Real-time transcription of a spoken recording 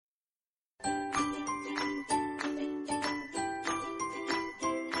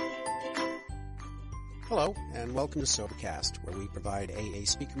Hello, and welcome to Sobercast, where we provide AA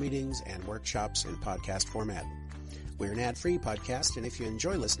speaker meetings and workshops in podcast format. We're an ad-free podcast, and if you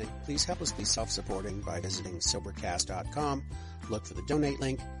enjoy listening, please help us be self-supporting by visiting Sobercast.com, look for the donate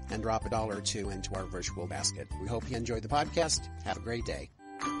link, and drop $1 or $2 into our virtual basket. We hope you enjoy the podcast. Have a great day.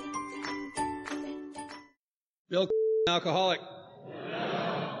 Bill, alcoholic.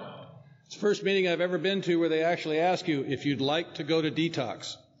 It's the first meeting I've ever been to where they actually ask you if you'd like to go to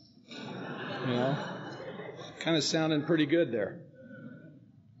detox. You know? Kind of sounding pretty good there.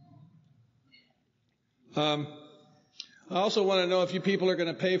 I also want to know if you people are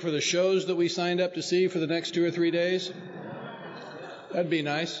going to pay for the shows that we signed up to see for the next 2 or 3 days. That'd be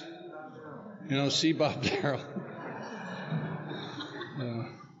nice. You know, see Bob Darrell.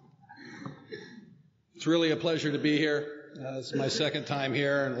 It's really a pleasure to be here. This is my second time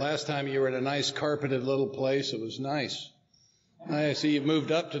here, and last time you were at a nice carpeted little place. It was nice. I see you've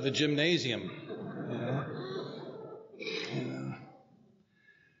moved up to the gymnasium.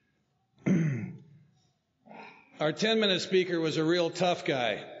 Our 10-minute speaker was a real tough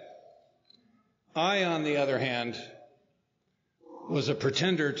guy. I, on the other hand, was a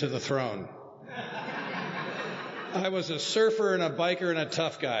pretender to the throne. I was a surfer and a biker and a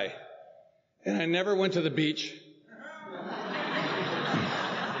tough guy. And I never went to the beach.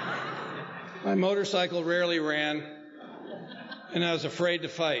 My motorcycle rarely ran, and I was afraid to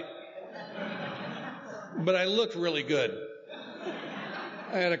fight. But I looked really good.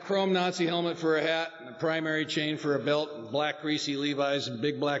 I had a chrome Nazi helmet for a hat, and a primary chain for a belt, and black greasy Levi's and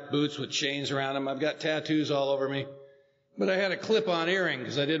big black boots with chains around them. I've got tattoos all over me. But I had a clip-on earring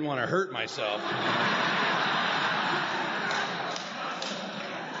because I didn't want to hurt myself.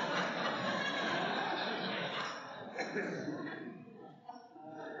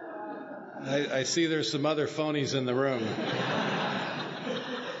 I see there's some other phonies in the room.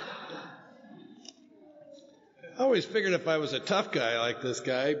 I always figured if I was a tough guy like this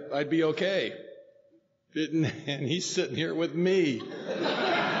guy, I'd be okay. And he's sitting here with me. You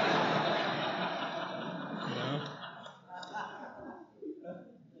know?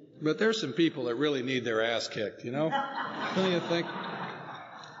 But there's some people that really need their ass kicked, you know? Don't you think?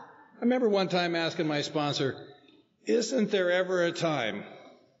 I remember one time asking my sponsor, isn't there ever a time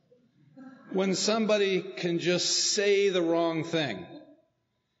when somebody can just say the wrong thing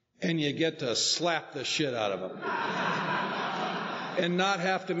and you get to slap the shit out of them and not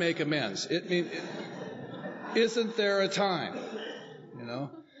have to make amends? Isn't there a time? You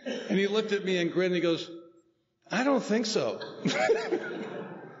know? And he looked at me and grinned and he goes, I don't think so.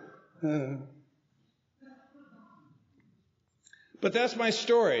 But that's my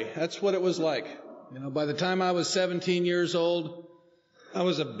story. That's what it was like. You know, by the time I was 17 years old, I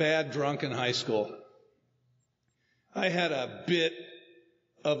was a bad drunk in high school. I had a bit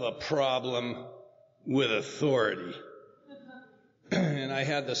of a problem with authority. And I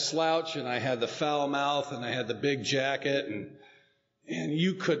had the slouch, and I had the foul mouth, and I had the big jacket, and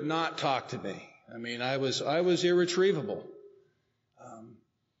you could not talk to me. I mean, I was irretrievable.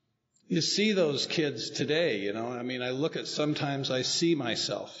 You see those kids today, you know. I mean, sometimes I see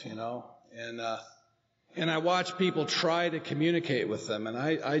myself, you know, and I watch people try to communicate with them, and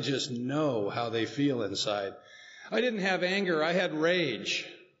I just know how they feel inside. I didn't have anger. I had rage.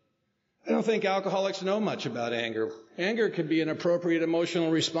 I don't think alcoholics know much about anger. Anger can be an appropriate emotional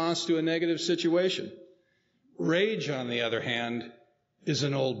response to a negative situation. Rage, on the other hand, is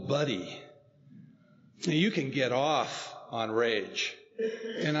an old buddy. Now, you can get off on rage.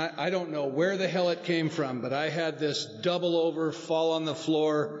 And I don't know where the hell it came from, but I had this double over, fall on the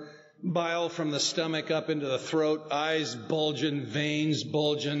floor, bile from the stomach up into the throat, eyes bulging, veins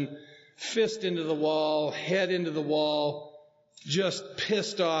bulging, fist into the wall, head into the wall, just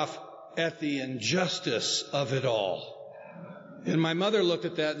pissed off at the injustice of it all. And my mother looked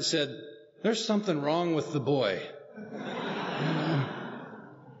at that and said, there's something wrong with the boy.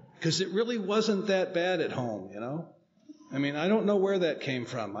 Because it really wasn't that bad at home, you know. I mean, I don't know where that came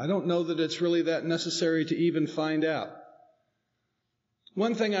from. I don't know that it's really that necessary to even find out.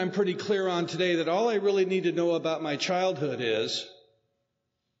 One thing I'm pretty clear on today, that all I really need to know about my childhood is,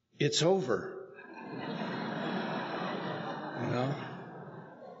 it's over. You know?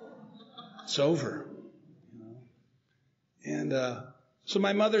 It's over. You know? And so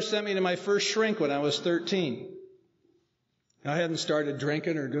my mother sent me to my first shrink when I was 13. I hadn't started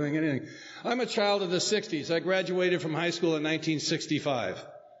drinking or doing anything. I'm a child of the 60s. I graduated from high school in 1965.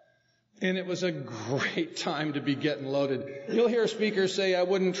 And it was a great time to be getting loaded. You'll hear speakers say, I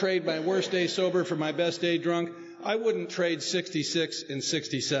wouldn't trade my worst day sober for my best day drunk. I wouldn't trade 66 and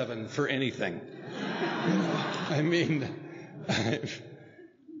 67 for anything. I mean,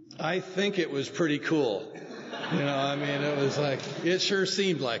 I think it was pretty cool. I mean, it was like, it sure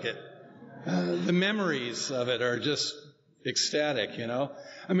seemed like it. The memories of it are just ecstatic,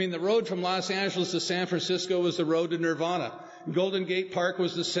 I mean, the road from Los Angeles to San Francisco was the road to Nirvana. Golden Gate Park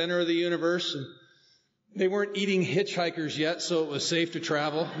was the center of the universe. And they weren't eating hitchhikers yet, so it was safe to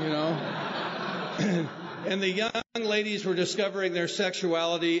travel, And the young ladies were discovering their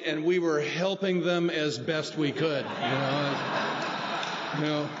sexuality, and we were helping them as best we could,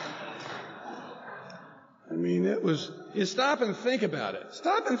 I mean, stop and think about it.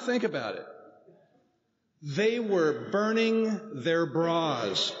 Stop and think about it. They were burning their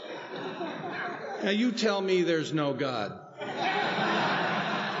bras. Now you tell me there's no God.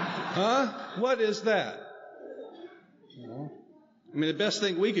 Huh? What is that? I mean, the best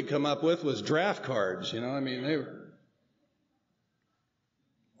thing we could come up with was draft cards, I mean, they were...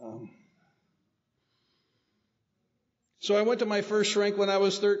 So I went to my first shrink when I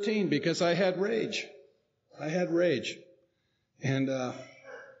was 13 because I had rage. And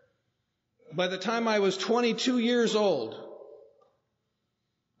by the time I was 22 years old,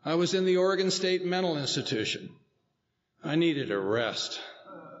 I was in the Oregon State Mental Institution. I needed a rest.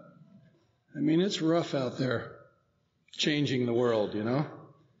 I mean, it's rough out there, changing the world,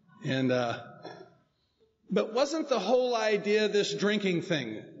 And, but wasn't the whole idea, this drinking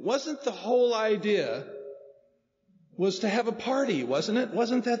thing, wasn't the whole idea was to have a party, wasn't it?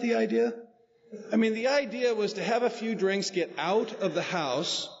 Wasn't that the idea? I mean, the idea was to have a few drinks, get out of the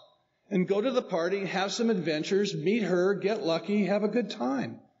house, and go to the party, have some adventures, meet her, get lucky, have a good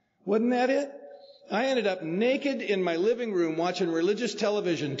time. Wasn't that it? I ended up naked in my living room watching religious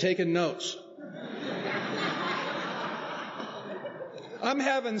television, taking notes. I'm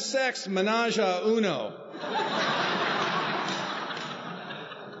having sex, menage a uno.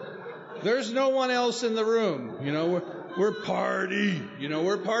 There's no one else in the room. We're party.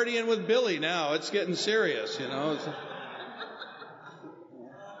 We're partying with Billy now. It's getting serious,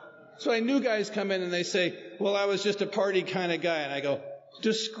 So I knew guys come in and they say, well, I was just a party kind of guy. And I go,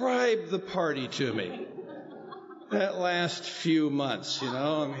 describe the party to me. That last few months,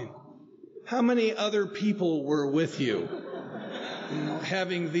 I mean, how many other people were with you,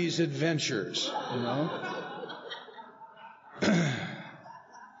 having these adventures,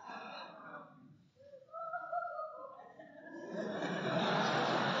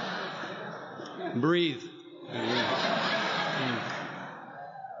 Breathe.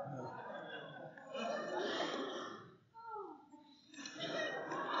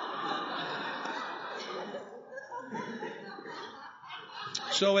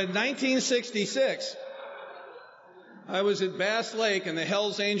 So in 1966, I was at Bass Lake and the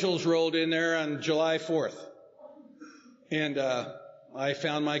Hells Angels rolled in there on July 4th. And I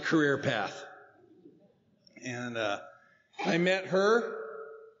found my career path. And I met her,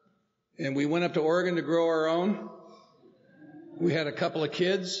 and we went up to Oregon to grow our own. We had a couple of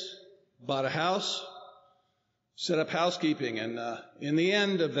kids, bought a house, set up housekeeping. And in the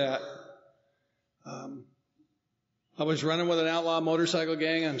end of that, I was running with an outlaw motorcycle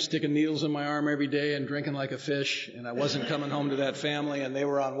gang. I'm sticking needles in my arm every day and drinking like a fish. And I wasn't coming home to that family, and they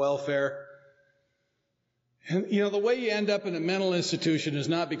were on welfare. And, the way you end up in a mental institution is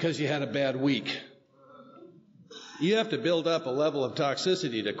not because you had a bad week. You have to build up a level of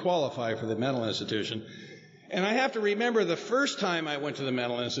toxicity to qualify for the mental institution. And I have to remember the first time I went to the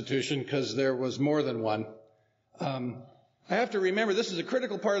mental institution, because there was more than one. I have to remember, this is a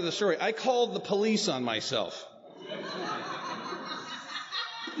critical part of the story. I called the police on myself.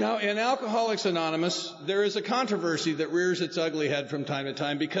 Now, in Alcoholics Anonymous, there is a controversy that rears its ugly head from time to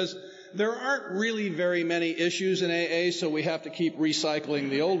time because there aren't really very many issues in AA, so we have to keep recycling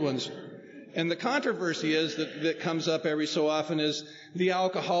the old ones. And the controversy is that comes up every so often is the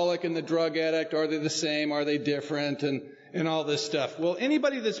alcoholic and the drug addict, are they the same, are they different, and all this stuff. Well,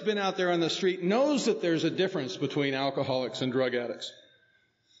 anybody that's been out there on the street knows that there's a difference between alcoholics and drug addicts.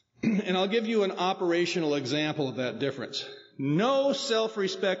 And I'll give you an operational example of that difference. No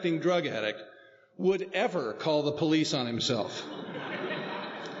self-respecting drug addict would ever call the police on himself.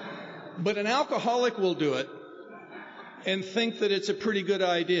 But an alcoholic will do it and think that it's a pretty good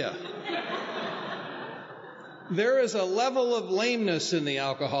idea. There is a level of lameness in the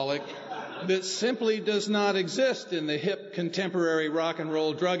alcoholic that simply does not exist in the hip contemporary rock and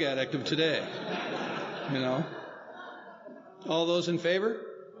roll drug addict of today. All those in favor?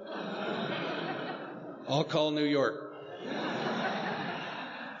 I'll call New York.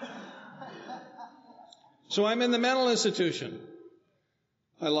 So I'm in the mental institution.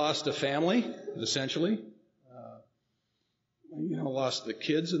 I lost a family, essentially. Lost the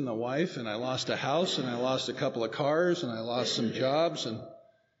kids and the wife, and I lost a house, and I lost a couple of cars, and I lost some jobs,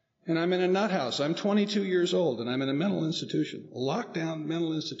 And I'm in a nut house. I'm 22 years old, and I'm in a mental institution, a lockdown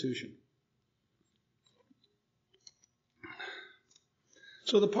mental institution.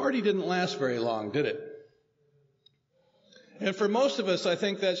 So the party didn't last very long, did it? And for most of us, I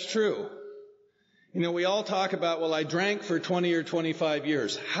think that's true. You know, we all talk about, well, I drank for 20 or 25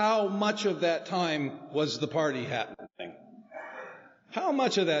 years. How much of that time was the party happening? How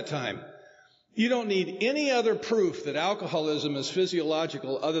much of that time? You don't need any other proof that alcoholism is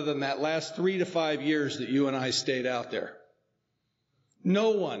physiological other than that last 3 to 5 years that you and I stayed out there.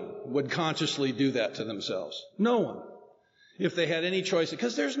 No one would consciously do that to themselves. No one. If they had any choice.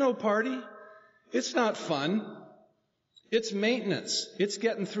 Because there's no party. It's not fun. It's maintenance. It's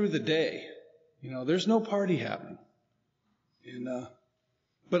getting through the day. You know, there's no party happening.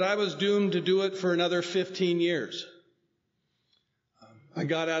 But I was doomed to do it for another 15 years. I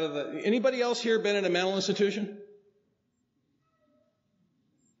got out of anybody else here been in a mental institution?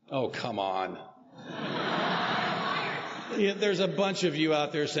 Oh, come on. Yeah, there's a bunch of you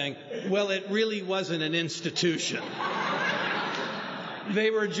out there saying, well, it really wasn't an institution.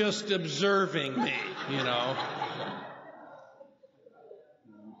 They were just observing me, you know.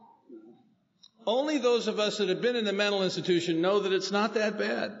 Only those of us that have been in a mental institution know that it's not that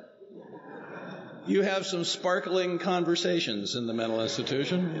bad. You have some sparkling conversations in the mental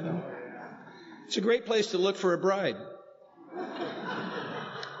institution, you know. It's a great place to look for a bride.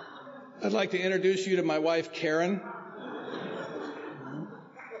 I'd like to introduce you to my wife, Karen.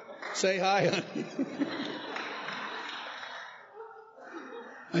 Say hi, honey.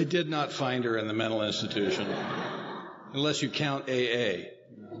 I did not find her in the mental institution, unless you count AA.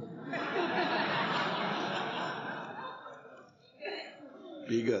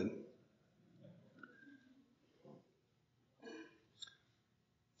 Be good.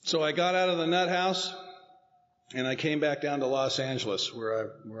 So I got out of the nut house, and I came back down to Los Angeles,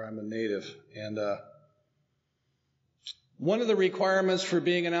 where I'm a native. And one of the requirements for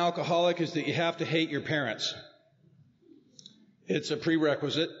being an alcoholic is that you have to hate your parents. It's a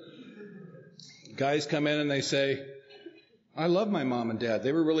prerequisite. Guys come in and they say, I love my mom and dad.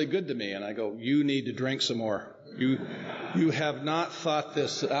 They were really good to me. And I go, you need to drink some more. You have not thought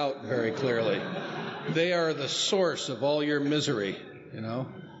this out very clearly. They are the source of all your misery, you know.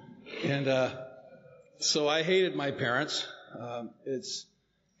 And so I hated my parents. It's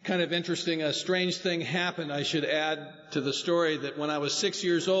kind of interesting. A strange thing happened, I should add to the story, that when I was 6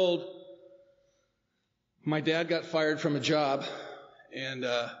 years old, my dad got fired from a job, and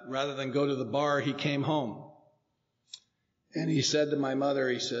rather than go to the bar, he came home. And he said to my mother,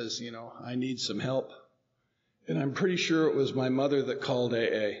 he says, you know, I need some help. And I'm pretty sure it was my mother that called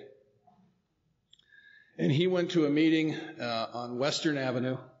AA. And he went to a meeting on Western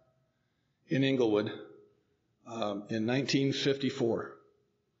Avenue in Inglewood in 1954.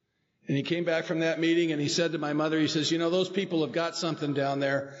 And he came back from that meeting and he said to my mother, he says, you know, those people have got something down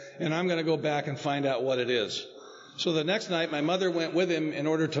there, and I'm going to go back and find out what it is. So the next night, my mother went with him in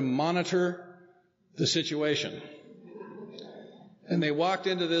order to monitor the situation. And they walked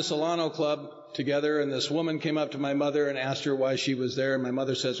into this al-anon club together, and this woman came up to my mother and asked her why she was there. And my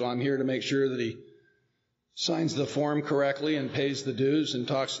mother says, well, I'm here to make sure that he signs the form correctly and pays the dues and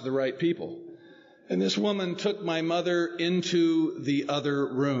talks to the right people. And this woman took my mother into the other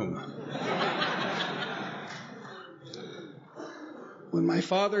room. When my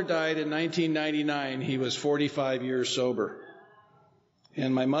father died in 1999, he was 45 years sober.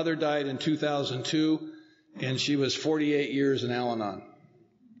 And my mother died in 2002, and she was 48 years in al-anon.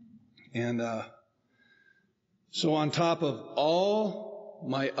 And so on top of all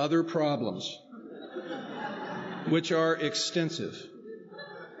my other problems, which are extensive,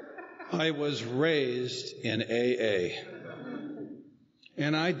 I was raised in AA.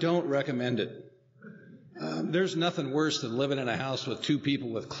 And I don't recommend it. There's nothing worse than living in a house with two people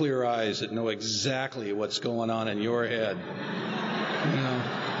with clear eyes that know exactly what's going on in your head. You know,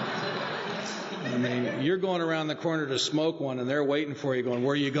 I mean, you're going around the corner to smoke one, and they're waiting for you going,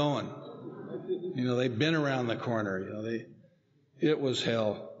 where are you going? You know, they've been around the corner. You know, it was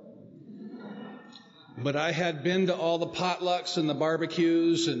hell. But I had been to all the potlucks and the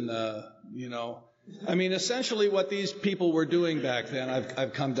barbecues and, you know, I mean, essentially what these people were doing back then,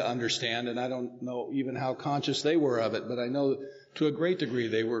 I've come to understand, and I don't know even how conscious they were of it, but I know to a great degree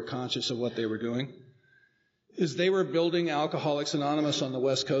they were conscious of what they were doing, is they were building Alcoholics Anonymous on the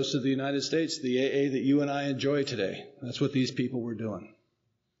west coast of the United States, the AA that you and I enjoy today. That's what these people were doing.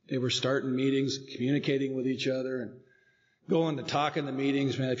 They were starting meetings, communicating with each other, and going to talk in the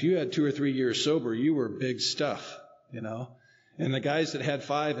meetings. Man, if you had 2 or 3 years sober, you were big stuff, you know. And the guys that had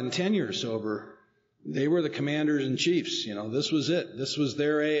 5 and 10 years sober They were the commanders and chiefs. This was it. This was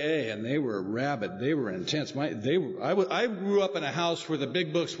their AA, and they were rabid. They were intense. I grew up in a house where the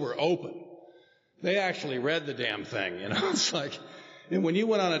big books were open. They actually read the damn thing. It's like, and when you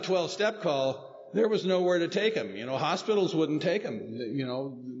went on a 12-step call, there was nowhere to take them. Hospitals wouldn't take them.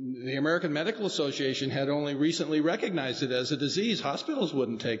 The American Medical Association had only recently recognized it as a disease. Hospitals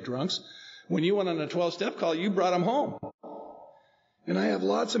wouldn't take drunks. When you went on a 12-step call, you brought them home. And I have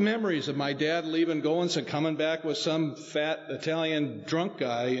lots of memories of my dad leaving Goins and coming back with some fat Italian drunk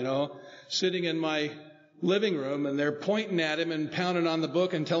guy, sitting in my living room, and they're pointing at him and pounding on the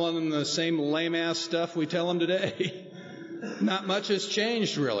book and telling him the same lame-ass stuff we tell him today. Not much has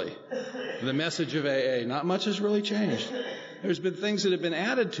changed, really. The message of AA, not much has really changed. There's been things that have been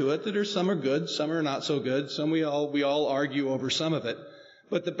added to it that are, some are good, some are not so good. Some we all argue over some of it.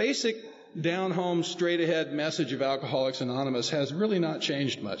 But the basic down-home, straight-ahead message of Alcoholics Anonymous has really not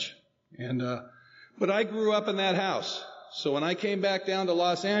changed much. But I grew up in that house. So when I came back down to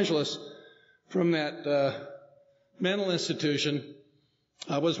Los Angeles from that mental institution,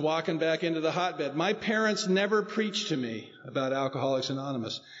 I was walking back into the hotbed. My parents never preached to me about Alcoholics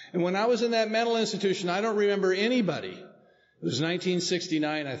Anonymous. And when I was in that mental institution, I don't remember anybody. It was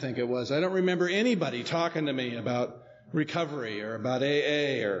 1969, I think it was. I don't remember anybody talking to me about recovery or about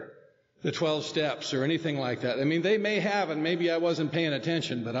AA or the 12 steps or anything like that. I mean, they may have, and maybe I wasn't paying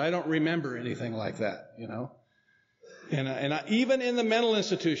attention, but I don't remember anything like that, And even in the mental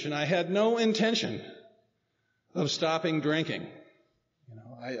institution, I had no intention of stopping drinking.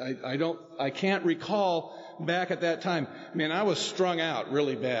 I can't recall back at that time. I was strung out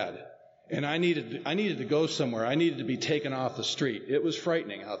really bad, and I needed to go somewhere. I needed to be taken off the street. It was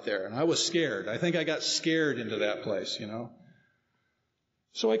frightening out there, and I was scared. I think I got scared into that place,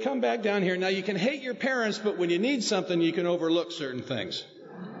 So I come back down here. Now, you can hate your parents, but when you need something, you can overlook certain things.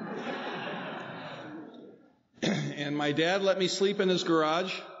 And my dad let me sleep in his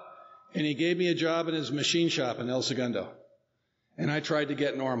garage, and he gave me a job in his machine shop in El Segundo. And I tried to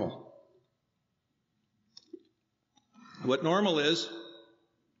get normal. What normal is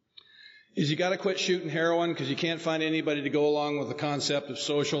you got to quit shooting heroin because you can't find anybody to go along with the concept of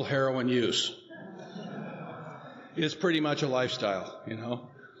social heroin use. It's pretty much a lifestyle,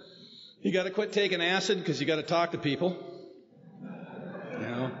 You got to quit taking acid because you got to talk to people.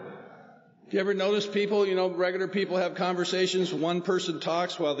 Do you ever notice people, regular people have conversations, one person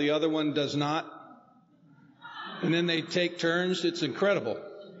talks while the other one does not? And then they take turns. It's incredible,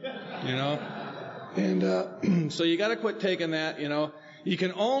 And so you got to quit taking that, You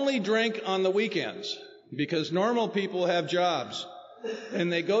can only drink on the weekends because normal people have jobs.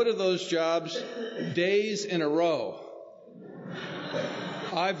 And they go to those jobs days in a row.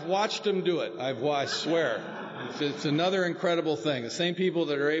 I've watched them do it. I swear. It's another incredible thing. The same people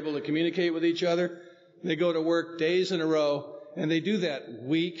that are able to communicate with each other, they go to work days in a row, and they do that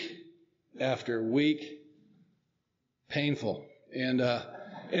week after week. Painful.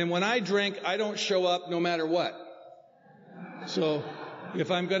 And when I drink, I don't show up no matter what. So if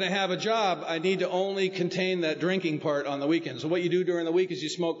I'm going to have a job, I need to only contain that drinking part on the weekend. So what you do during the week is you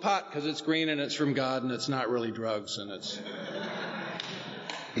smoke pot because it's green and it's from God and it's not really drugs and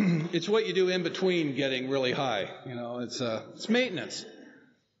it's what you do in between getting really high. It's maintenance.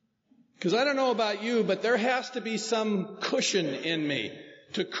 Because I don't know about you, but there has to be some cushion in me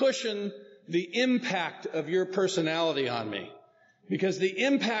to cushion the impact of your personality on me. Because the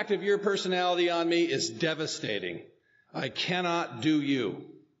impact of your personality on me is devastating. I cannot do you.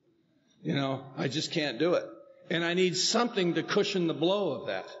 I just can't do it. And I need something to cushion the blow of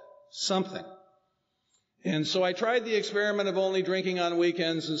that. Something. And so I tried the experiment of only drinking on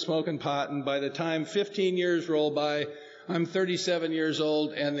weekends and smoking pot, and by the time 15 years roll by, I'm 37 years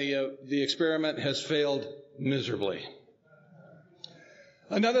old, and the experiment has failed miserably.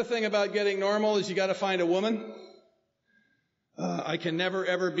 Another thing about getting normal is you got to find a woman. I can never,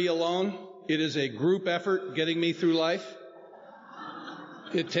 ever be alone. It is a group effort getting me through life.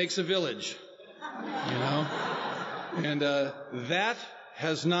 It takes a village, And that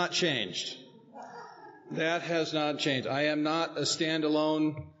has not changed. That has not changed. I am not a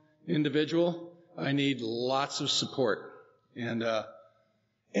standalone individual. I need lots of support. And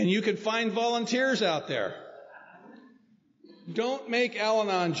you can find volunteers out there. Don't make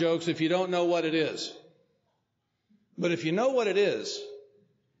al-anon jokes if you don't know what it is. But if you know what it is,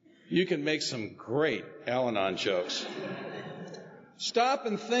 you can make some great al-anon jokes. Stop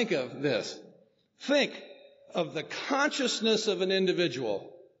and think of this. Think of the consciousness of an individual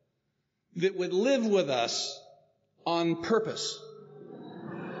that would live with us on purpose.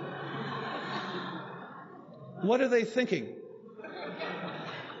 What are they thinking?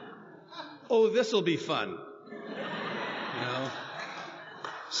 oh, this'll be fun. You know,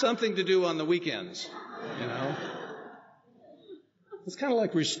 something to do on the weekends, you know. It's kind of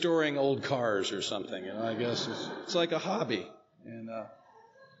like restoring old cars or something, you know, I guess. It's like a hobby. And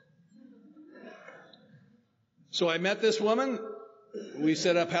so I met this woman. We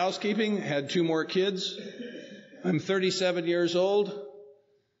set up housekeeping, had 2 more kids. I'm 37 years old,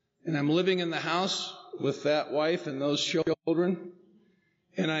 and I'm living in the house with that wife and those children,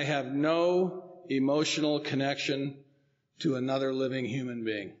 and I have no emotional connection to another living human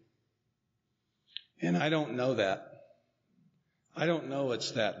being. And I don't know that. I don't know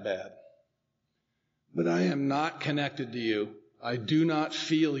it's that bad. But I am not connected to you. I do not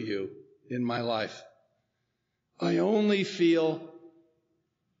feel you in my life. I only feel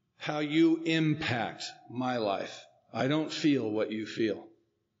how you impact my life. I don't feel what you feel.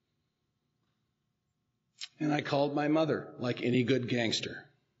 And I called my mother like any good gangster.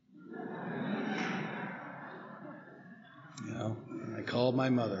 You know, I called my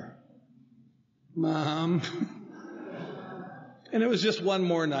mother. Mom. And it was just one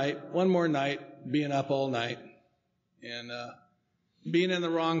more night, being up all night, and being in the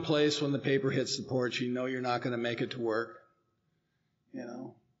wrong place when the paper hits the porch. You know you're not going to make it to work. You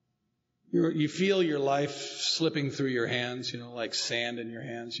know, you feel your life slipping through your hands, you know, like sand in your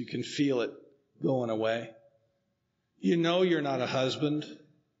hands. You can feel it going away. You know you're not a husband.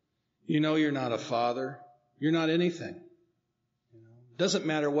 You know you're not a father. You're not anything. You know, it doesn't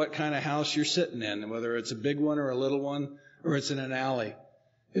matter what kind of house you're sitting in, whether it's a big one or a little one, or it's in an alley.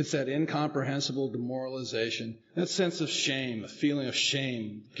 It's that incomprehensible demoralization, that sense of shame, a feeling of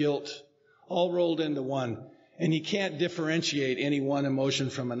shame, guilt, all rolled into one. And you can't differentiate any one emotion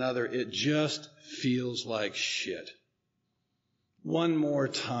from another. It just feels like shit. One more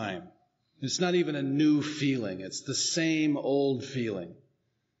time. It's not even a new feeling. It's the same old feeling.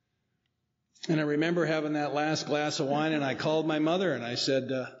 And I remember having that last glass of wine, and I called my mother, and I said,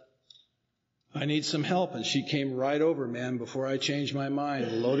 I need some help. And she came right over, man, before I changed my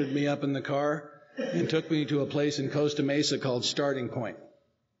mind, loaded me up in the car, and took me to a place in Costa Mesa called Starting Point.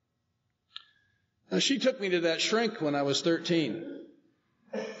 Now, she took me to that shrink when I was 13.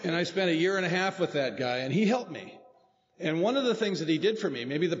 And I spent 1.5 years with that guy, and he helped me. And one of the things that he did for me,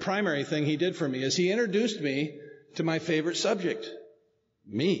 maybe the primary thing he did for me, is he introduced me to my favorite subject,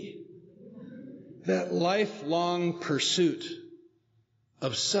 me. That lifelong pursuit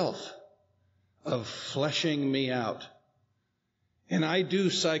of self, of fleshing me out. And I do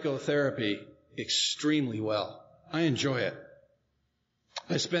psychotherapy extremely well. I enjoy it.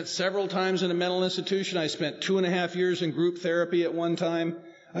 I spent several times in a mental institution. I spent 2.5 years in group therapy at one time.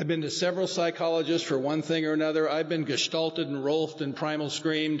 I've been to several psychologists for one thing or another. I've been gestalted and rolfed and primal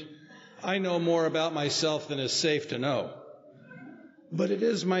screamed. I know more about myself than is safe to know. But it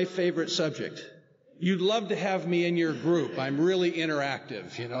is my favorite subject. You'd love to have me in your group. I'm really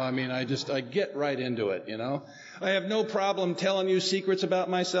interactive, you know. I mean, I get right into it, you know. I have no problem telling you secrets about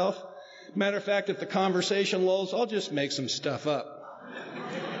myself. Matter of fact, if the conversation lulls, I'll just make some stuff up.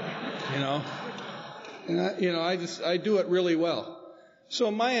 You know, and I do it really well. So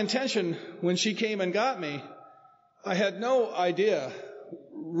my intention when she came and got me, I had no idea,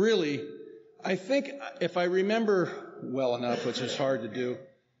 really. I think if I remember well enough, which is hard to do,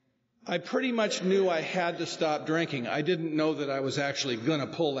 I pretty much knew I had to stop drinking. I didn't know that I was actually going to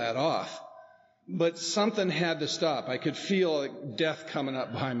pull that off, but something had to stop. I could feel death coming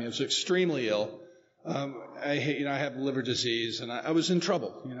up behind me. I was extremely ill. I have liver disease, and I was in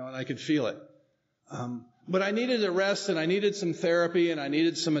trouble, you know, and I could feel it. But I needed a rest, and I needed some therapy, and I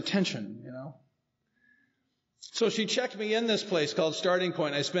needed some attention, you know. So she checked me in this place called Starting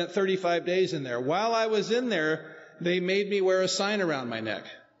Point. I spent 35 days in there. While I was in there, they made me wear a sign around my neck.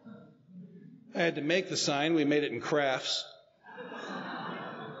 I had to make the sign. We made it in crafts.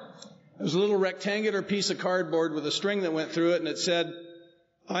 It was a little rectangular piece of cardboard with a string that went through it, and it said,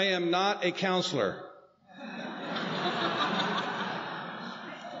 I am not a counselor.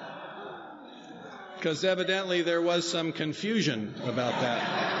 Because evidently there was some confusion about that.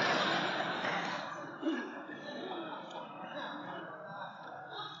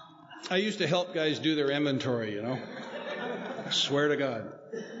 I used to help guys do their inventory, you know. I swear to God.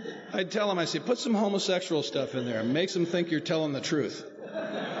 I'd tell them, I say, put some homosexual stuff in there and makes them think you're telling the truth.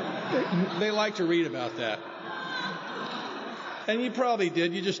 They like to read about that. And you probably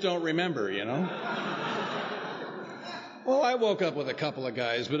did, you just don't remember, you know. Well, I woke up with a couple of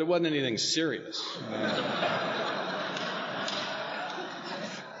guys, but it wasn't anything serious.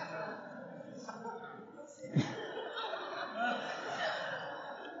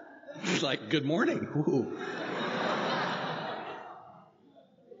 It's like, good morning. Ooh.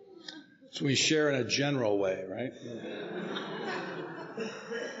 So we share in a general way, right?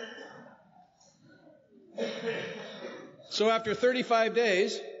 So after 35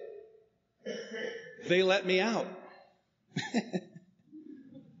 days, they let me out.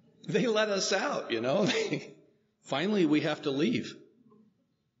 They let us out, Finally, we have to leave,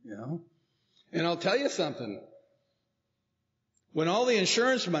 And I'll tell you something. When all the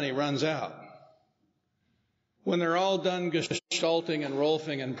insurance money runs out, when they're all done gestalting and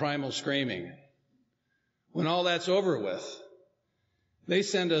rolfing and primal screaming, when all that's over with, they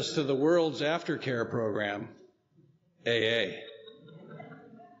send us to the world's aftercare program, AA.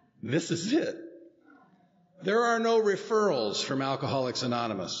 This is it. There are no referrals from Alcoholics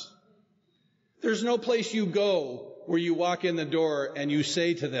Anonymous. There's no place you go where you walk in the door and you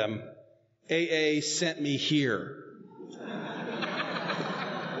say to them, AA sent me here.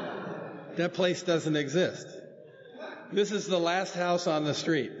 That place doesn't exist. This is the last house on the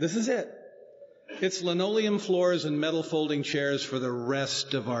street. This is it. It's linoleum floors and metal folding chairs for the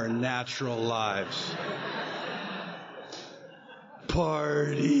rest of our natural lives.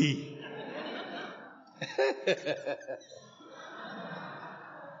 Party.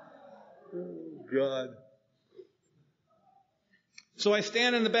 Oh, God. So I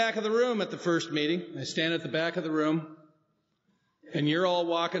stand in the back of the room at the first meeting. I stand at the back of the room, and you're all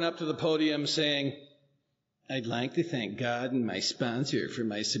walking up to the podium saying, I'd like to thank God and my sponsor for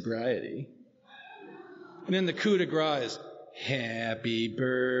my sobriety. And then the coup de grace is, happy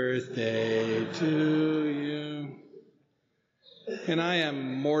birthday to you. And I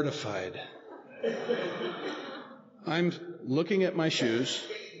am mortified. I'm looking at my shoes,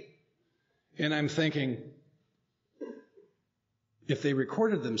 and I'm thinking, if they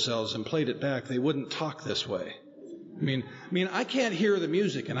recorded themselves and played it back, they wouldn't talk this way. I mean, I can't hear the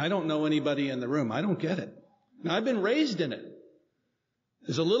music, and I don't know anybody in the room. I don't get it. Now, I've been raised in it.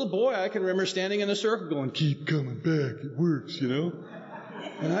 As a little boy, I can remember standing in a circle going, keep coming back, it works,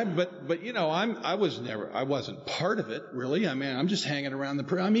 And I wasn't part of it, really. I'm just hanging around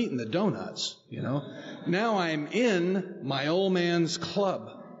I'm eating the donuts, Now I'm in my old man's club.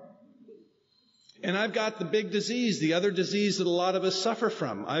 And I've got the big disease, the other disease that a lot of us suffer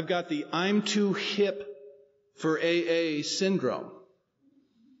from. I've got the I'm too hip for AA syndrome.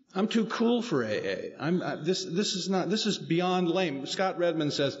 I'm too cool for AA. This is beyond lame. Scott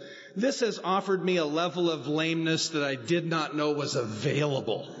Redmond says, this has offered me a level of lameness that I did not know was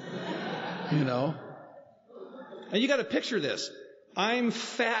available. And you got to picture this. I'm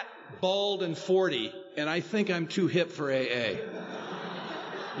fat, bald, and 40, and I think I'm too hip for AA.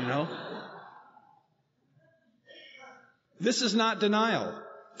 This is not denial.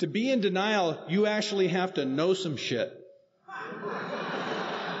 To be in denial, you actually have to know some shit.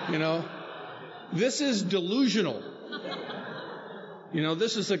 This is delusional.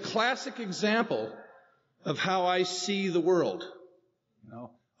 This is a classic example of how I see the world.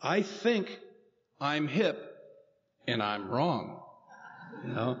 I think I'm hip and I'm wrong.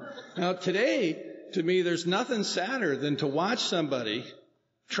 Now today, to me, there's nothing sadder than to watch somebody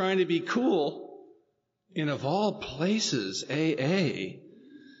trying to be cool in, of all places, AA.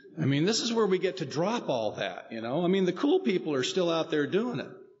 This is where we get to drop all that, the cool people are still out there doing it.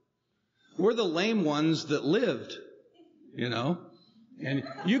 We're the lame ones that lived, And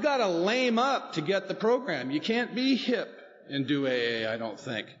you got to lame up to get the program. You can't be hip and do AA, I don't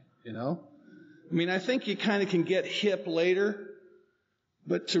think, I think you kind of can get hip later,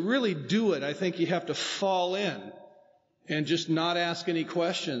 but to really do it, I think you have to fall in and just not ask any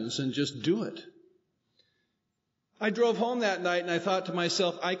questions and just do it. I drove home that night and I thought to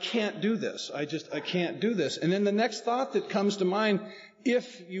myself, I can't do this. I can't do this. And then the next thought that comes to mind,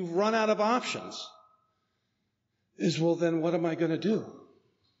 if you run out of options, is, well, then what am I going to do?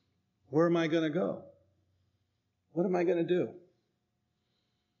 Where am I going to go? What am I going to do?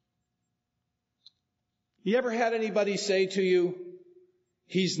 You ever had anybody say to you,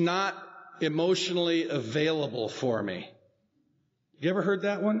 he's not emotionally available for me? You ever heard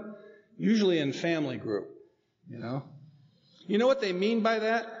that one? Usually in family group. You know what they mean by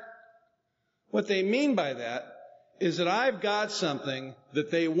that? What they mean by that is that I've got something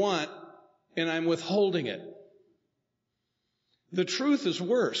that they want and I'm withholding it. The truth is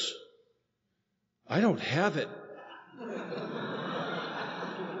worse. I don't have it.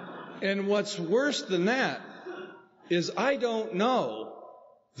 And what's worse than that is I don't know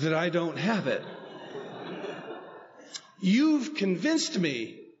that I don't have it. You've convinced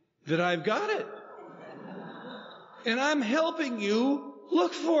me that I've got it. And I'm helping you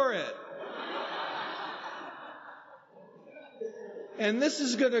look for it. And this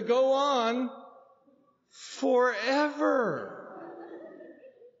is going to go on forever.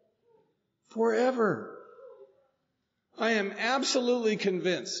 Forever. I am absolutely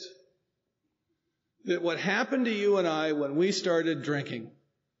convinced that what happened to you and I when we started drinking,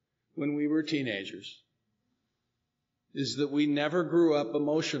 when we were teenagers, is that we never grew up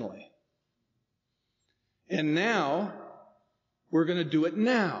emotionally. And now, we're going to do it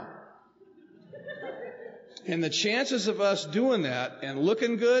now. And the chances of us doing that and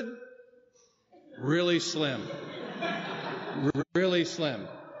looking good, really slim. Really slim.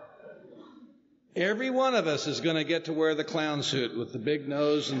 Every one of us is going to get to wear the clown suit with the big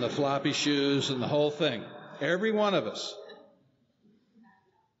nose and the floppy shoes and the whole thing. Every one of us.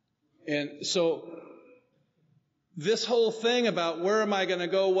 And so, this whole thing about where am I going to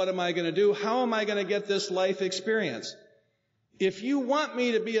go, what am I going to do, how am I going to get this life experience? If you want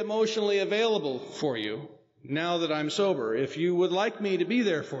me to be emotionally available for you, now that I'm sober, if you would like me to be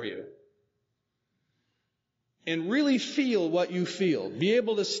there for you, and really feel what you feel, be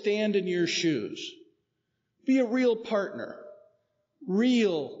able to stand in your shoes, be a real partner,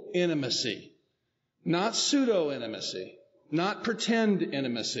 real intimacy, not pseudo-intimacy, not pretend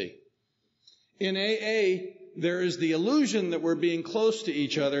intimacy. In AA, there is the illusion that we're being close to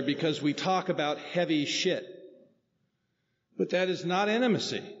each other because we talk about heavy shit. But that is not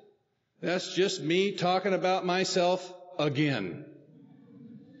intimacy. That's just me talking about myself again.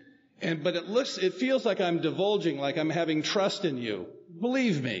 But it feels like I'm divulging, like I'm having trust in you.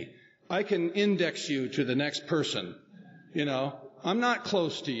 Believe me, I can index you to the next person. I'm not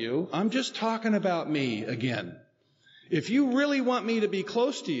close to you. I'm just talking about me again. If you really want me to be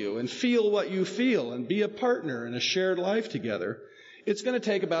close to you and feel what you feel and be a partner in a shared life together, it's going to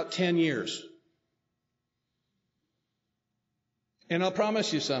take about 10 years. And I'll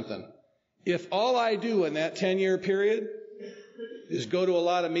promise you something. If all I do in that 10-year period is go to a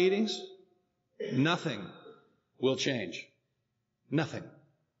lot of meetings, nothing will change. Nothing.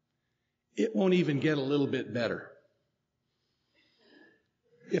 It won't even get a little bit better.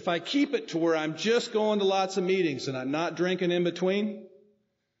 If I keep it to where I'm just going to lots of meetings and I'm not drinking in between,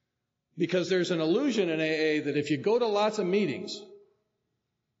 because there's an illusion in AA that if you go to lots of meetings,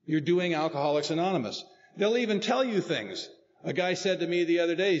 you're doing Alcoholics Anonymous. They'll even tell you things. A guy said to me the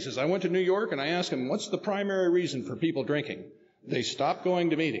other day, he says, I went to New York and I asked him, what's the primary reason for people drinking? They stop going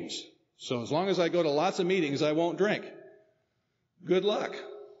to meetings. So as long as I go to lots of meetings, I won't drink. Good luck.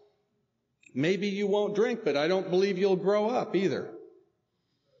 Maybe you won't drink, but I don't believe you'll grow up either.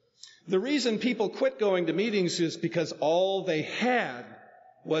 The reason people quit going to meetings is because all they had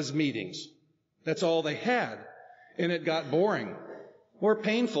was meetings. That's all they had. And it got boring or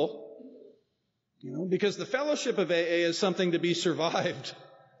painful. Because the fellowship of AA is something to be survived.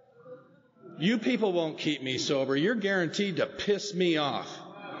 You people won't keep me sober. You're guaranteed to piss me off.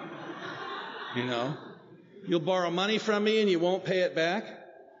 You'll borrow money from me and you won't pay it back.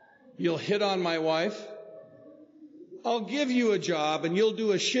 You'll hit on my wife. I'll give you a job and you'll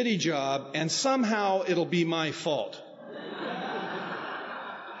do a shitty job and somehow it'll be my fault.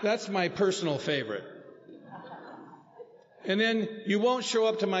 That's my personal favorite. And then you won't show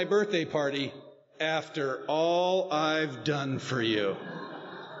up to my birthday party after all I've done for you.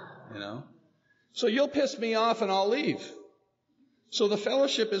 So you'll piss me off and I'll leave. So the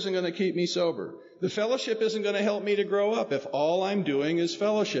fellowship isn't going to keep me sober. The fellowship isn't going to help me to grow up if all I'm doing is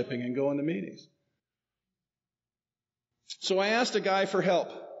fellowshipping and going to meetings. So I asked a guy for help.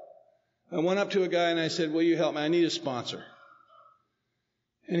 I went up to a guy and I said, will you help me? I need a sponsor.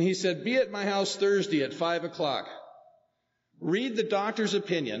 And he said, be at my house Thursday at 5 o'clock. Read the doctor's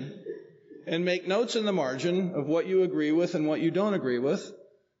opinion and make notes in the margin of what you agree with and what you don't agree with,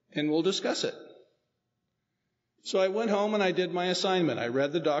 and we'll discuss it. So I went home and I did my assignment. I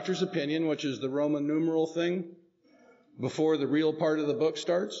read the doctor's opinion, which is the Roman numeral thing, before the real part of the book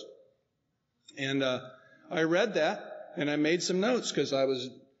starts. And I read that, and I made some notes because I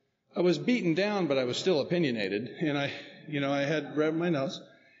was beaten down, but I was still opinionated. And I had read my notes.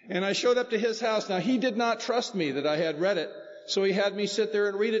 And I showed up to his house. Now, he did not trust me that I had read it, so he had me sit there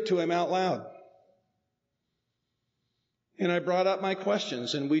and read it to him out loud. And I brought up my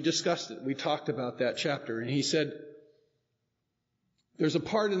questions, and we discussed it. We talked about that chapter. And he said, there's a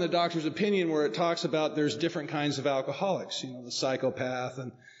part in the doctor's opinion where it talks about there's different kinds of alcoholics. The psychopath,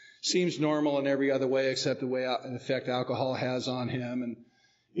 and seems normal in every other way except the way an effect alcohol has on him. And,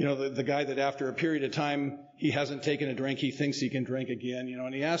 the guy that after a period of time, he hasn't taken a drink, he thinks he can drink again,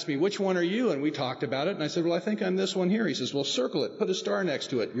 and he asked me, which one are you? And we talked about it. And I said, well, I think I'm this one here. He says, well, circle it, put a star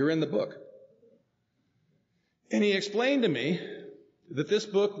next to it. You're in the book. And he explained to me that this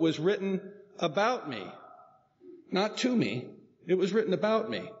book was written about me, not to me. It was written about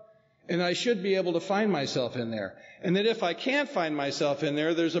me. And I should be able to find myself in there. And that if I can't find myself in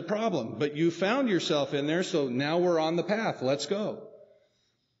there, there's a problem. But you found yourself in there, so now we're on the path. Let's go.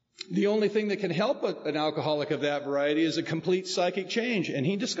 The only thing that can help an alcoholic of that variety is a complete psychic change. And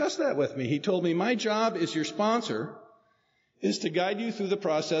he discussed that with me. He told me, my job as your sponsor is to guide you through the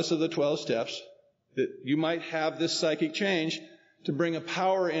process of the 12 steps, that you might have this psychic change to bring a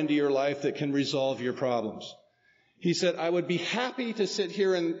power into your life that can resolve your problems. He said, I would be happy to sit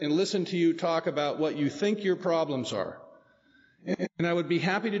here and listen to you talk about what you think your problems are. And I would be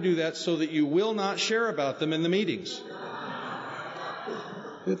happy to do that so that you will not share about them in the meetings.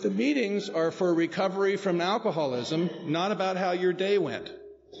 That the meetings are for recovery from alcoholism, not about how your day went.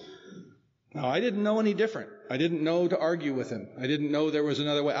 Now, I didn't know any different. I didn't know to argue with him. I didn't know there was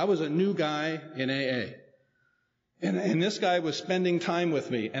another way. I was a new guy in AA. And this guy was spending time with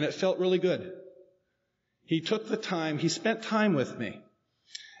me, and it felt really good. He took the time. He spent time with me.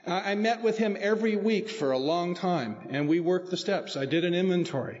 I met with him every week for a long time, and we worked the steps. I did an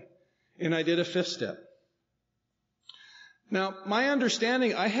inventory, and I did a 5th step. Now, my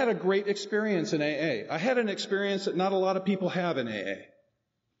understanding, I had a great experience in AA. I had an experience that not a lot of people have in AA.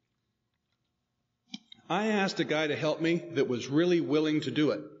 I asked a guy to help me that was really willing to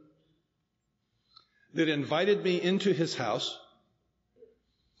do it, that invited me into his house,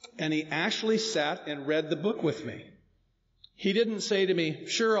 and he actually sat and read the book with me. He didn't say to me,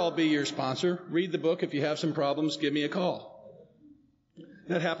 sure, I'll be your sponsor. Read the book. If you have some problems, give me a call.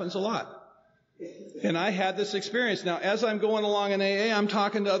 That happens a lot. And I had this experience. Now, as I'm going along in AA, I'm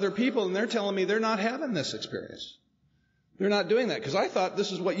talking to other people, and they're telling me they're not having this experience. They're not doing that, because I thought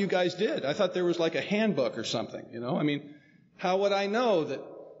this is what you guys did. I thought there was like a handbook or something, you know. I mean, how would I know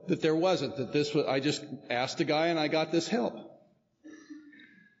that there wasn't, that this was, I just asked a guy and I got this help.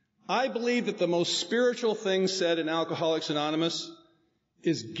 I believe that the most spiritual thing said in Alcoholics Anonymous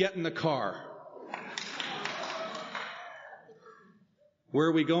is get in the car. Where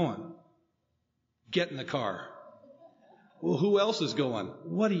are we going? Get in the car. Well, who else is going?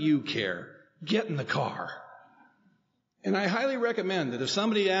 What do you care? Get in the car. And I highly recommend that if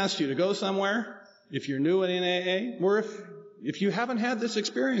somebody asks you to go somewhere, if you're new in AA, or if you haven't had this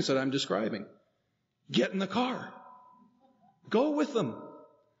experience that I'm describing, get in the car. Go with them.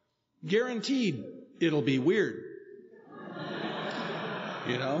 Guaranteed, it'll be weird.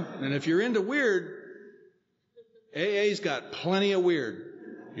 You know? And if you're into weird, AA's got plenty of weird,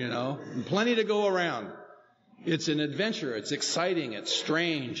 you know, and plenty to go around. It's an adventure. It's exciting. It's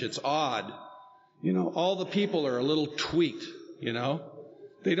strange. It's odd. You know, all the people are a little tweaked, you know.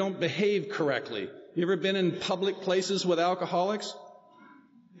 They don't behave correctly. You ever been in public places with alcoholics?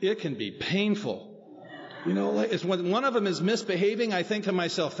 It can be painful. You know, it's when one of them is misbehaving, I think to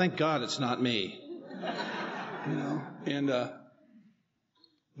myself, thank God it's not me. You know, and,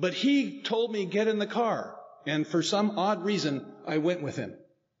 but he told me get in the car. And for some odd reason, I went with him.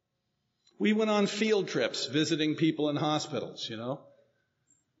 We went on field trips visiting people in hospitals, you know.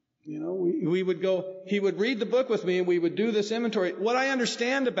 You know, we would go, he would read the book with me and we would do this inventory. What I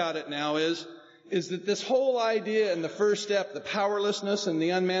understand about it now is that this whole idea in the first step, the powerlessness and the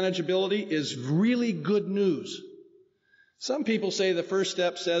unmanageability, is really good news. Some people say the first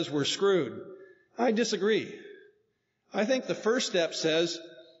step says we're screwed. I disagree. I think the first step says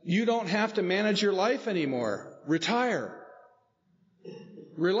you don't have to manage your life anymore. Retire.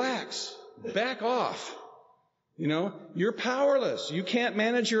 Relax. Back off. You know, you're powerless. You can't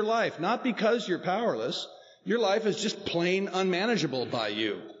manage your life. Not because you're powerless. Your life is just plain unmanageable by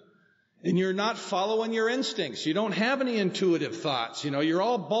you. And you're not following your instincts. You don't have any intuitive thoughts. You know, you're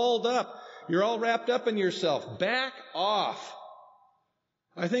all balled up. You're all wrapped up in yourself. Back off.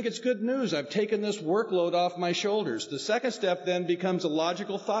 I think it's good news. I've taken this workload off my shoulders. The second step then becomes a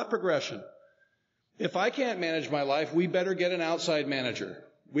logical thought progression. If I can't manage my life, we better get an outside manager.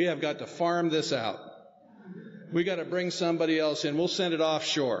 We have got to farm this out. We got to bring somebody else in. We'll send it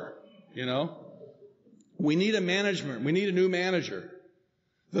offshore. You know, we need a management. We need a new manager.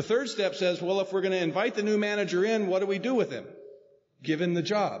 The third step says, well, if we're going to invite the new manager in, what do we do with him? Give him the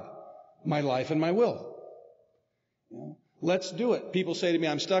job, my life and my will. You know, let's do it. People say to me,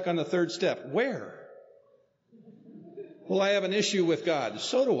 I'm stuck on the third step. Where? Well, I have an issue with God.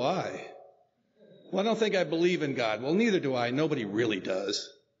 So do I. Well, I don't think I believe in God. Well, neither do I. Nobody really does.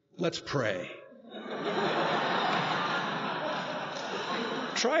 Let's pray.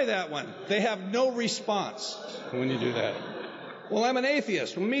 Try that one. They have no response when you do that. Well, I'm an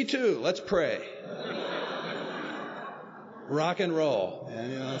atheist. Well, me too. Let's pray. Rock and roll.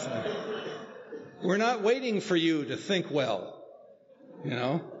 And, you know, it's like, we're not waiting for you to think well. You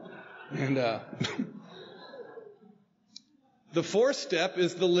know? And The fourth step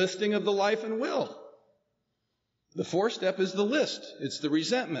is the listing of the life and will. The fourth step is the list. It's the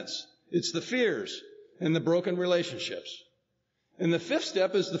resentments. It's the fears and the broken relationships. And the fifth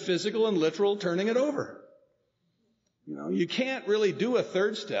step is the physical and literal turning it over. You can't really do a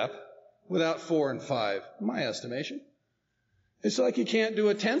third step without 4 and 5, in my estimation. It's like you can't do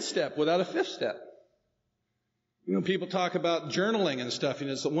a 10th step without a fifth step. People talk about journaling and stuff.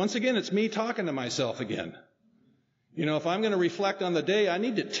 Once again, it's me talking to myself again. If I'm going to reflect on the day, I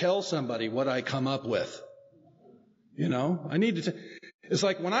need to tell somebody what I come up with. I need to. It's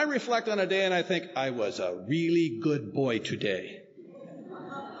like when I reflect on a day and I think, I was a really good boy today.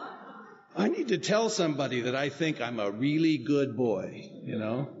 I need to tell somebody that I think I'm a really good boy,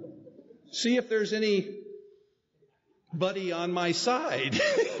 See if there's anybody on my side,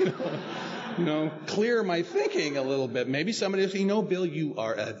 clear my thinking a little bit. Maybe somebody will say, Bill, you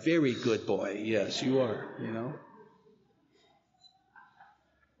are a very good boy. Yes, you are,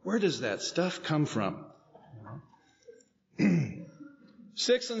 Where does that stuff come from?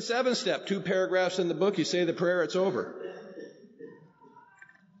 6th and 7th step, 2 paragraphs in the book, you say the prayer, it's over.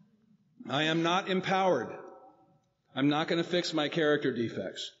 I am not empowered. I'm not going to fix my character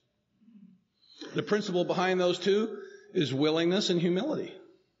defects. The principle behind those two is willingness and humility.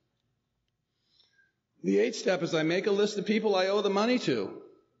 The 8th step is I make a list of people I owe the money to.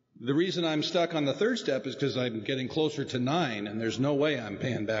 The reason I'm stuck on the 3rd step is because I'm getting closer to 9, and there's no way I'm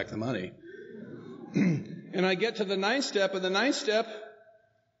paying back the money. And I get to the 9th step, and the 9th step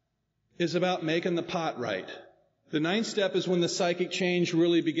is about making the pot right. The 9th step is when the psychic change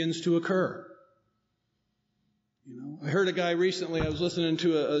really begins to occur. I heard a guy recently, I was listening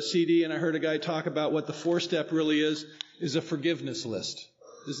to a CD, and I heard a guy talk about what the 4th step really is a forgiveness list.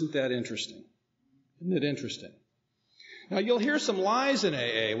 Isn't that interesting? Isn't it interesting? Now, you'll hear some lies in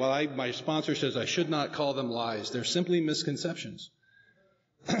AA. Well, my sponsor says I should not call them lies. They're simply misconceptions.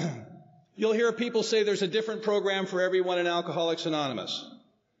 You'll hear people say there's a different program for everyone in Alcoholics Anonymous.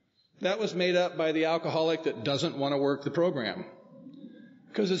 That was made up by the alcoholic that doesn't want to work the program.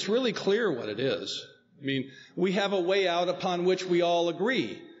 Because it's really clear what it is. We have a way out upon which we all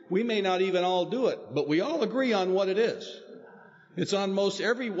agree. We may not even all do it, but we all agree on what it is. It's on most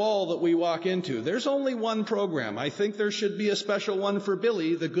every wall that we walk into. There's only one program. I think there should be a special one for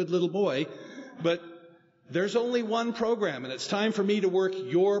Billy, the good little boy, but there's only one program, and it's time for me to work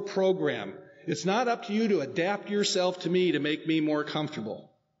your program. It's not up to you to adapt yourself to me to make me more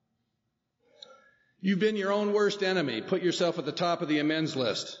comfortable. You've been your own worst enemy. Put yourself at the top of the amends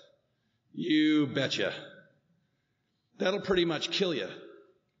list. You betcha. That'll pretty much kill you.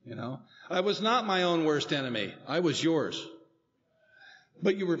 I was not my own worst enemy. I was yours.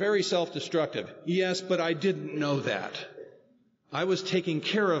 But you were very self-destructive. Yes, but I didn't know that. I was taking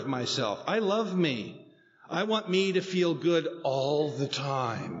care of myself. I love me. I want me to feel good all the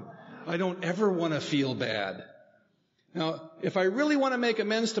time. I don't ever want to feel bad. Now, if I really want to make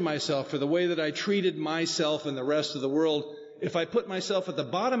amends to myself for the way that I treated myself and the rest of the world, if I put myself at the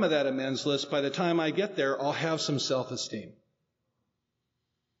bottom of that amends list, by the time I get there, I'll have some self-esteem.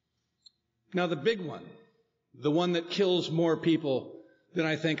 Now, the big one, the one that kills more people than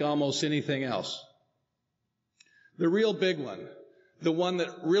I think almost anything else, the real big one, the one that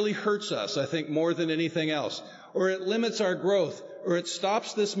really hurts us, I think, more than anything else, or it limits our growth, or it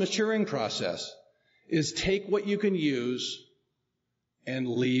stops this maturing process, is take what you can use and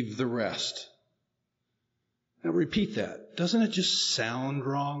leave the rest. Now repeat that. Doesn't it just sound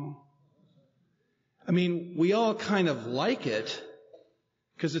wrong? We all kind of like it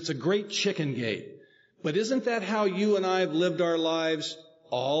because it's a great chicken gate. But isn't that how you and I have lived our lives,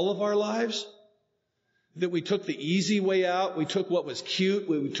 all of our lives? That we took the easy way out. We took what was cute.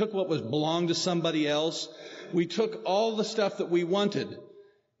 We took what belonged to somebody else. We took all the stuff that we wanted.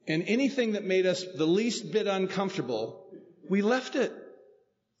 And anything that made us the least bit uncomfortable, we left it.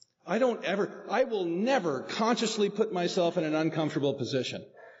 I will never consciously put myself in an uncomfortable position.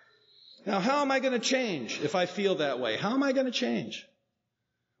 Now, how am I going to change if I feel that way? How am I going to change?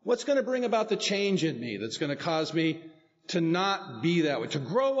 What's going to bring about the change in me that's going to cause me to not be that way, to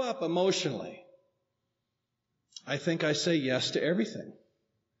grow up emotionally? I think I say yes to everything.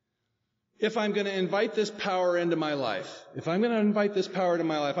 If I'm going to invite this power into my life,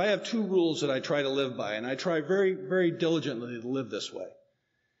 I have 2 rules that I try to live by, and I try very, very diligently to live this way.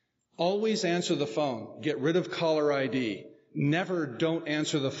 Always answer the phone. Get rid of caller ID. Never don't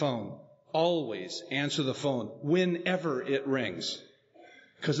answer the phone. Always answer the phone whenever it rings,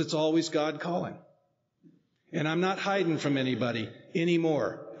 because it's always God calling. And I'm not hiding from anybody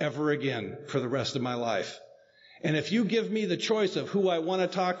anymore, ever again, for the rest of my life. And if you give me the choice of who I want to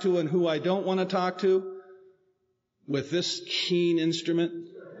talk to and who I don't want to talk to, with this keen instrument?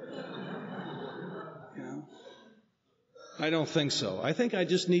 You know, I don't think so. I think I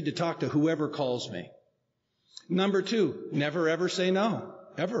just need to talk to whoever calls me. Number 2, never ever say no.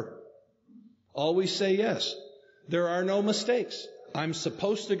 Ever. Always say yes. There are no mistakes. I'm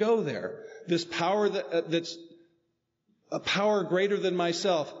supposed to go there. This power that's a power greater than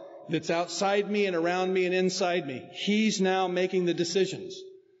myself, that's outside me and around me and inside me. He's now making the decisions.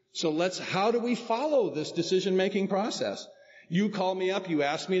 So how do we follow this decision-making process? You call me up, you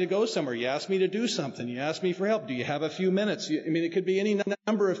ask me to go somewhere, you ask me to do something, you ask me for help. Do you have a few minutes? It could be any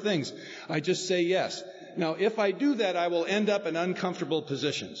number of things. I just say yes. Now, if I do that, I will end up in uncomfortable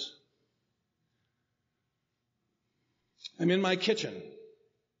positions. I'm in my kitchen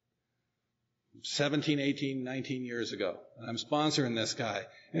 17, 18, 19 years ago. And I'm sponsoring this guy.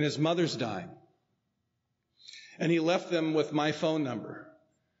 And his mother's dying. And he left them with my phone number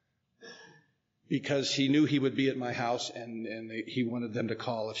because he knew he would be at my house and he wanted them to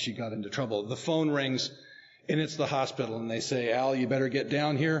call if she got into trouble. The phone rings and it's the hospital and they say, Al, you better get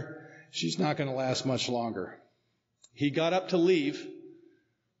down here. She's not going to last much longer. He got up to leave,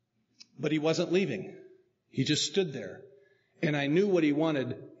 but he wasn't leaving. He just stood there. And I knew what he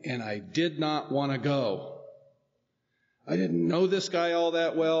wanted, and I did not want to go. I didn't know this guy all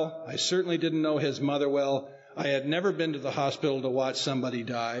that well. I certainly didn't know his mother well. I had never been to the hospital to watch somebody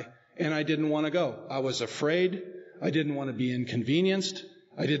die, and I didn't want to go. I was afraid. I didn't want to be inconvenienced.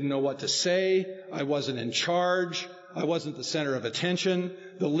 I didn't know what to say. I wasn't in charge. I wasn't the center of attention.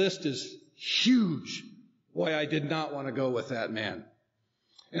 The list is huge why I did not want to go with that man.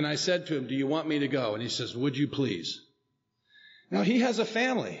 And I said to him, do you want me to go? And he says, would you please? Now, he has a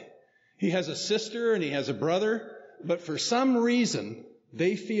family. He has a sister and he has a brother, but for some reason,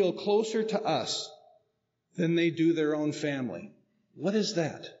 they feel closer to us than they do their own family. What is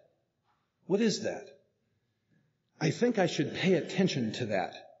that? What is that? I think I should pay attention to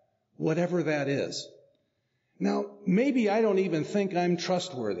that, whatever that is. Now, maybe I don't even think I'm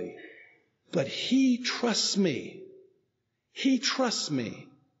trustworthy, but he trusts me. He trusts me.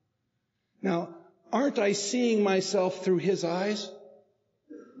 Now, aren't I seeing myself through his eyes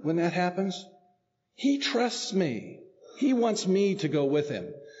when that happens? He trusts me. He wants me to go with him.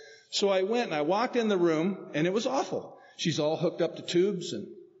 So I went and I walked in the room, and it was awful. She's all hooked up to tubes, and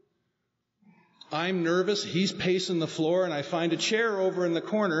I'm nervous. He's pacing the floor, and I find a chair over in the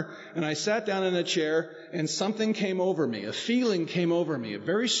corner, and I sat down in a chair, and something came over me. A feeling came over me, a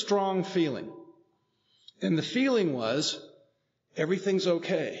very strong feeling. And the feeling was, everything's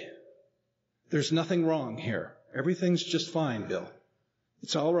okay. There's nothing wrong here. Everything's just fine, Bill.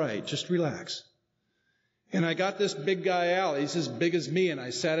 It's all right. Just relax. And I got this big guy, Al. He's as big as me, and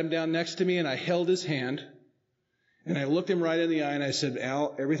I sat him down next to me, and I held his hand, and I looked him right in the eye, and I said,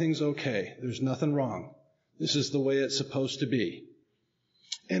 Al, everything's okay. There's nothing wrong. This is the way it's supposed to be.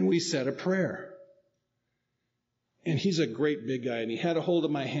 And we said a prayer. And he's a great big guy, and he had a hold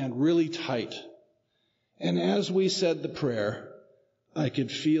of my hand really tight. And as we said the prayer, I could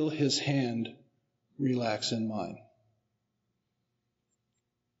feel his hand relax in mine.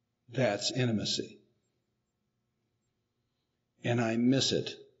 That's intimacy. And I miss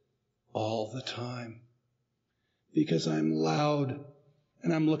it all the time because I'm loud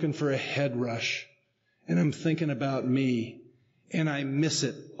and I'm looking for a head rush and I'm thinking about me and I miss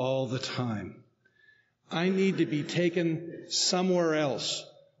it all the time. I need to be taken somewhere else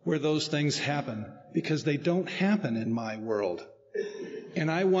where those things happen because they don't happen in my world. And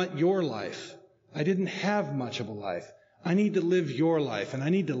I want your life. I didn't have much of a life. I need to live your life, and I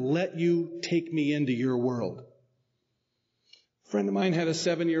need to let you take me into your world. A friend of mine had a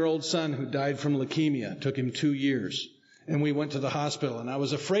 7-year-old son who died from leukemia. It took him 2 years. And we went to the hospital, and I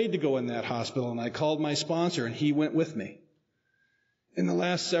was afraid to go in that hospital, and I called my sponsor, and he went with me. In the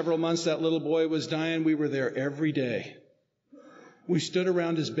last several months that little boy was dying, we were there every day. We stood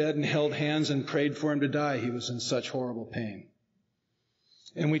around his bed and held hands and prayed for him to die. He was in such horrible pain.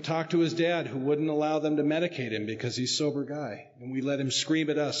 And we talked to his dad, who wouldn't allow them to medicate him because he's a sober guy. And we let him scream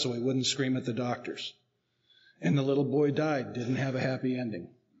at us so he wouldn't scream at the doctors. And the little boy died, didn't have a happy ending.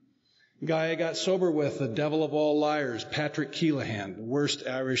 The guy I got sober with, the devil of all liars, Patrick Keelahan, the worst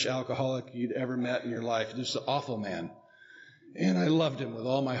Irish alcoholic you'd ever met in your life. Just an awful man. And I loved him with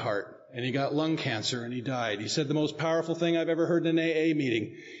all my heart. And he got lung cancer and he died. He said the most powerful thing I've ever heard in an AA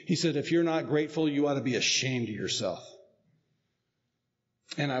meeting. He said, if you're not grateful, you ought to be ashamed of yourself.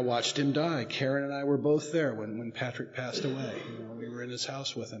 And I watched him die. Karen and I were both there when Patrick passed away. We were in his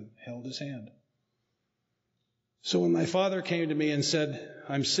house with him, held his hand. So when my father came to me and said,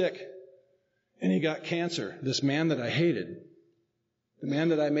 I'm sick, and he got cancer, this man that I hated, the man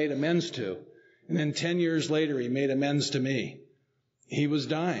that I made amends to, And then 10 years later, he made amends to me. He was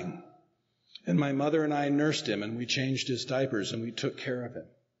dying. And my mother and I nursed him, and we changed his diapers, and we took care of him.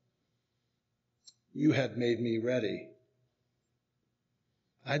 You had made me ready.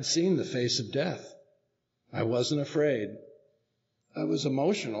 I'd seen the face of death. I wasn't afraid. I was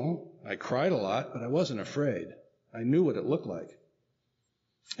emotional. I cried a lot, but I wasn't afraid. I knew what it looked like.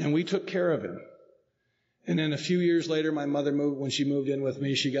 And we took care of him. And then a few years later, my mother when she moved in with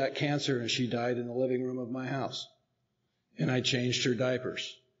me, she got cancer and she died in the living room of my house. And I changed her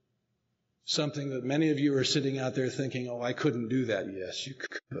diapers. Something that many of you are sitting out there thinking, oh, I couldn't do that. Yes, you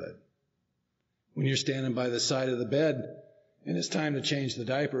could. When you're standing by the side of the bed and it's time to change the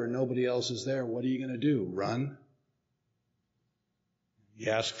diaper and nobody else is there, what are you going to do? Run?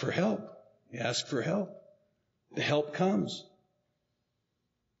 You ask for help. You ask for help. The help comes.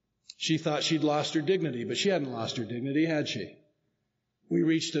 She thought she'd lost her dignity, but she hadn't lost her dignity, had she? We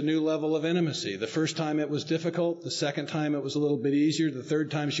reached a new level of intimacy. The first time it was difficult. The second time it was a little bit easier. The third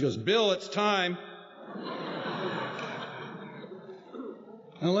time she goes, Bill, it's time.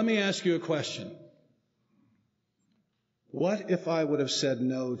 Now let me ask you a question. What if I would have said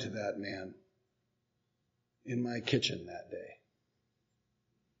no to that man in my kitchen that day?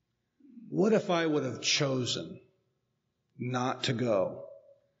 What if I would have chosen not to go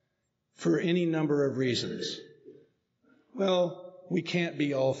for any number of reasons? Well, we can't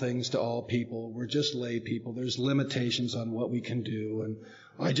be all things to all people. We're just lay people. There's limitations on what we can do. And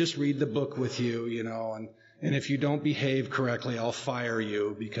I just read the book with you, and if you don't behave correctly, I'll fire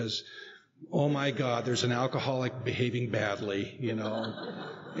you because, oh my God, there's an alcoholic behaving badly,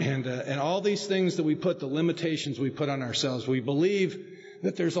 And all these things that we put, the limitations we put on ourselves, we believe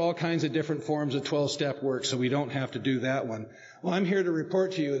that there's all kinds of different forms of 12-step work, so we don't have to do that one. Well, I'm here to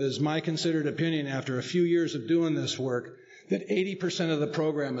report to you, it is my considered opinion after a few years of doing this work, that 80% of the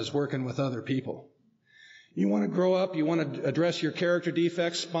program is working with other people. You want to grow up, you want to address your character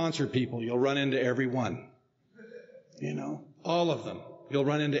defects, sponsor people. You'll run into every one. All of them. You'll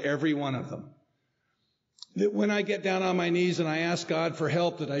run into every one of them. That when I get down on my knees and I ask God for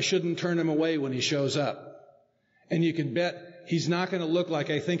help, that I shouldn't turn him away when he shows up. And you can bet he's not going to look like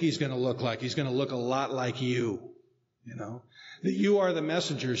I think he's going to look like. He's going to look a lot like you, That you are the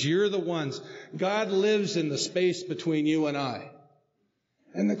messengers. You're the ones. God lives in the space between you and I.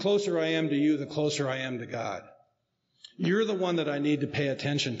 And the closer I am to you, the closer I am to God. You're the one that I need to pay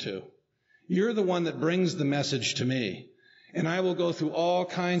attention to. You're the one that brings the message to me. And I will go through all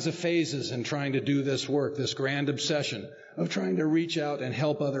kinds of phases in trying to do this work, this grand obsession of trying to reach out and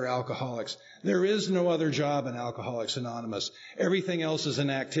help other alcoholics. There is no other job in Alcoholics Anonymous. Everything else is an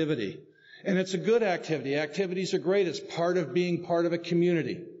activity. And it's a good activity. Activities are great. It's part of being part of a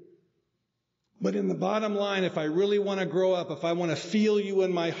community. But in the bottom line, if I really want to grow up, if I want to feel you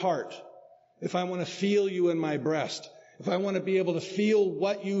in my heart, if I want to feel you in my breast, if I want to be able to feel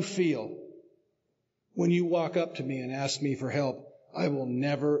what you feel, when you walk up to me and ask me for help, I will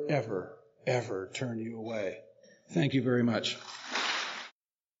never, ever, ever turn you away. Thank you very much.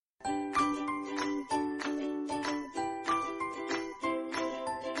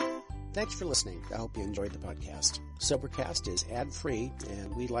 Thanks for listening. I hope you enjoyed the podcast. Sobercast is ad-free,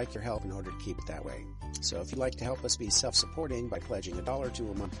 and we'd like your help in order to keep it that way. So if you'd like to help us be self-supporting by pledging $1 or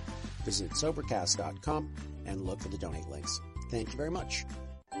 $2 a month, visit Sobercast.com and look for the donate links. Thank you very much.